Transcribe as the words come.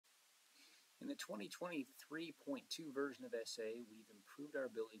In the 2023.2 version of SA, we've improved our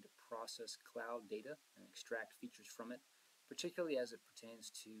ability to process cloud data and extract features from it, particularly as it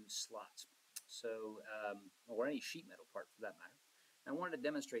pertains to slots, or any sheet metal part for that matter. I wanted to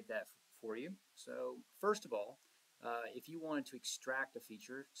demonstrate that for you. So first of all, if you wanted to extract a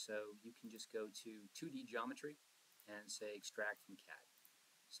feature, so you can just go to 2D geometry and say extract from CAD.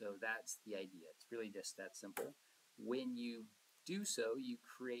 So that's the idea. It's really just that simple. When you do so, you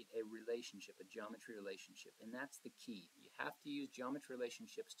create a relationship, a geometry relationship, and that's the key. You have to use geometry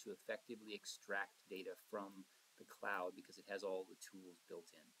relationships to effectively extract data from the cloud because it has all the tools built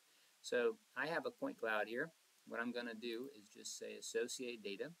in. So I have a point cloud here. What I'm going to do is just say associate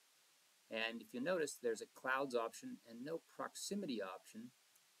data, and if you notice there's a clouds option and no proximity option.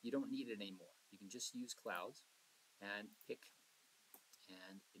 You don't need it anymore. You can just use clouds and pick,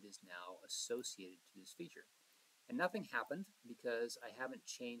 and it is now associated to this feature. And nothing happened because I haven't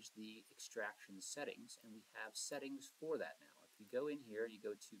changed the extraction settings, and we have settings for that now. If you go in here, you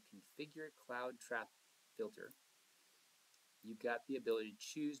go to Configure Cloud Trap Filter, you've got the ability to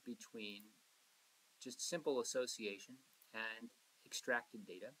choose between just simple association and extracted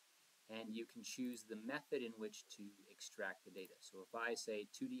data, and you can choose the method in which to extract the data. So if I say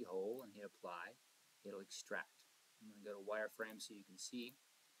 2D hole and hit apply, it'll extract. I'm going to go to wireframe so you can see.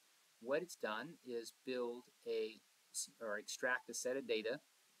 What it's done is extract a set of data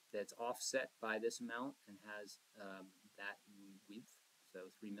that's offset by this amount and has that width, so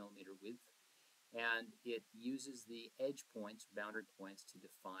 3mm width, and it uses the edge points, boundary points, to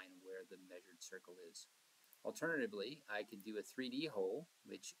define where the measured circle is. Alternatively, I could do a 3D hole,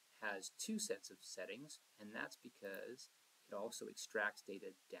 which has two sets of settings, and that's because it also extracts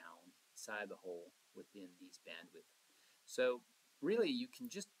data down inside the hole within these bandwidth. So really, you can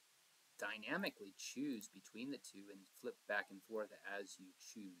just dynamically choose between the two and flip back and forth as you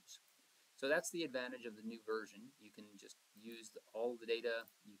choose. So that's the advantage of the new version. You can just use all the data,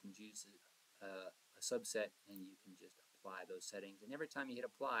 you can choose a subset, and you can just apply those settings. And every time you hit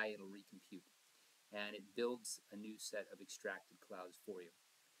apply, it'll recompute. And it builds a new set of extracted clouds for you.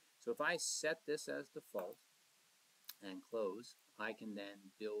 So if I set this as default and close, I can then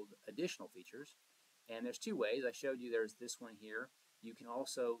build additional features. And there's two ways. I showed you there's this one here. You can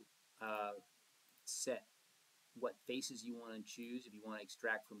also set what faces you want to choose if you want to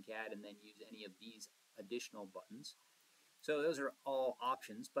extract from CAD, and then use any of these additional buttons. So those are all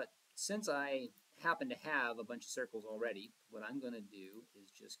options, but since I happen to have a bunch of circles already, what I'm going to do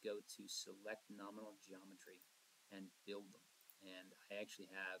is just go to select nominal geometry and build them. And I actually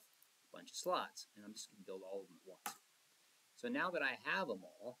have a bunch of slots, and I'm just going to build all of them at once. So now that I have them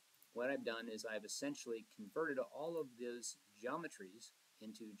all, what I've done is I've essentially converted all of those geometries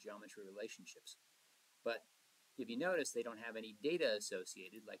into geometry relationships. But if you notice, they don't have any data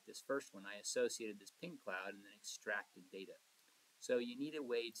associated. Like this first one, I associated this pink cloud and then extracted data. So you need a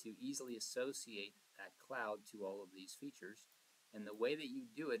way to easily associate that cloud to all of these features. And the way that you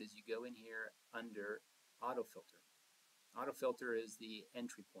do it is you go in here under Auto Filter. Auto Filter is the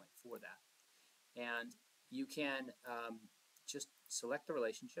entry point for that. And you can just select the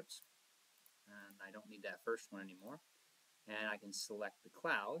relationships. And I don't need that first one anymore. And I can select the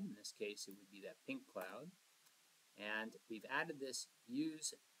cloud. In this case, it would be that pink cloud. And we've added this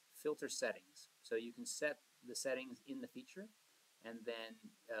Use Filter Settings. So you can set the settings in the feature, and then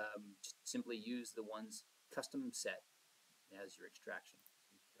just simply use the ones custom set as your extraction.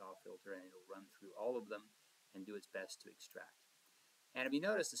 You hit Auto Filter, and it'll run through all of them and do its best to extract. And if you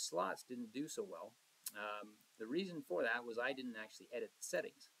notice, the slots didn't do so well. The reason for that was I didn't actually edit the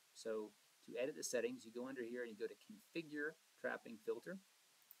settings. So to edit the settings, you go under here and you go to Configure Trapping Filter.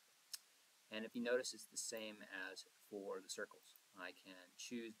 And if you notice, it's the same as for the circles. I can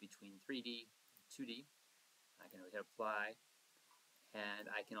choose between 3D and 2D. I can hit apply,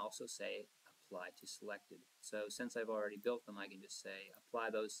 and I can also say apply to selected. So since I've already built them, I can just say apply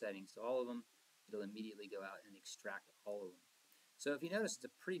those settings to all of them. It'll immediately go out and extract all of them. So if you notice, it's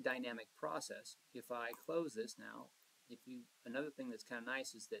a pretty dynamic process. If I close this now, another thing that's kind of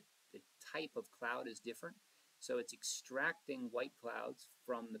nice is that the type of cloud is different. So it's extracting white clouds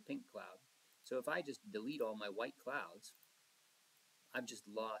from the pink cloud. So if I just delete all my white clouds, I've just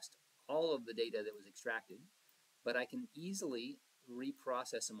lost all of the data that was extracted, but I can easily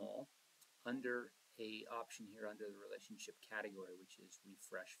reprocess them all under an option here under the relationship category, which is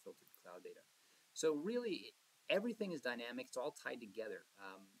Refresh Filtered Cloud Data. So really, everything is dynamic. It's all tied together.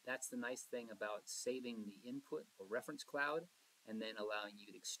 That's the nice thing about saving the input or reference cloud and then allowing you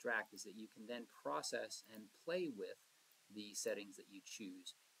to extract, is that you can then process and play with the settings that you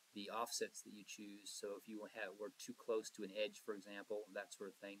choose, the offsets that you choose. So if you were too close to an edge, for example, that sort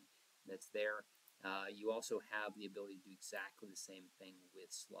of thing, that's there. You also have the ability to do exactly the same thing with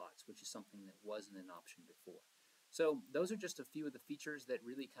slots, which is something that wasn't an option before. So those are just a few of the features that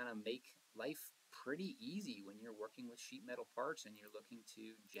really kind of make life pretty easy when you're working with sheet metal parts and you're looking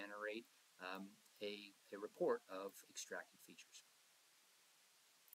to generate a report of extracted features.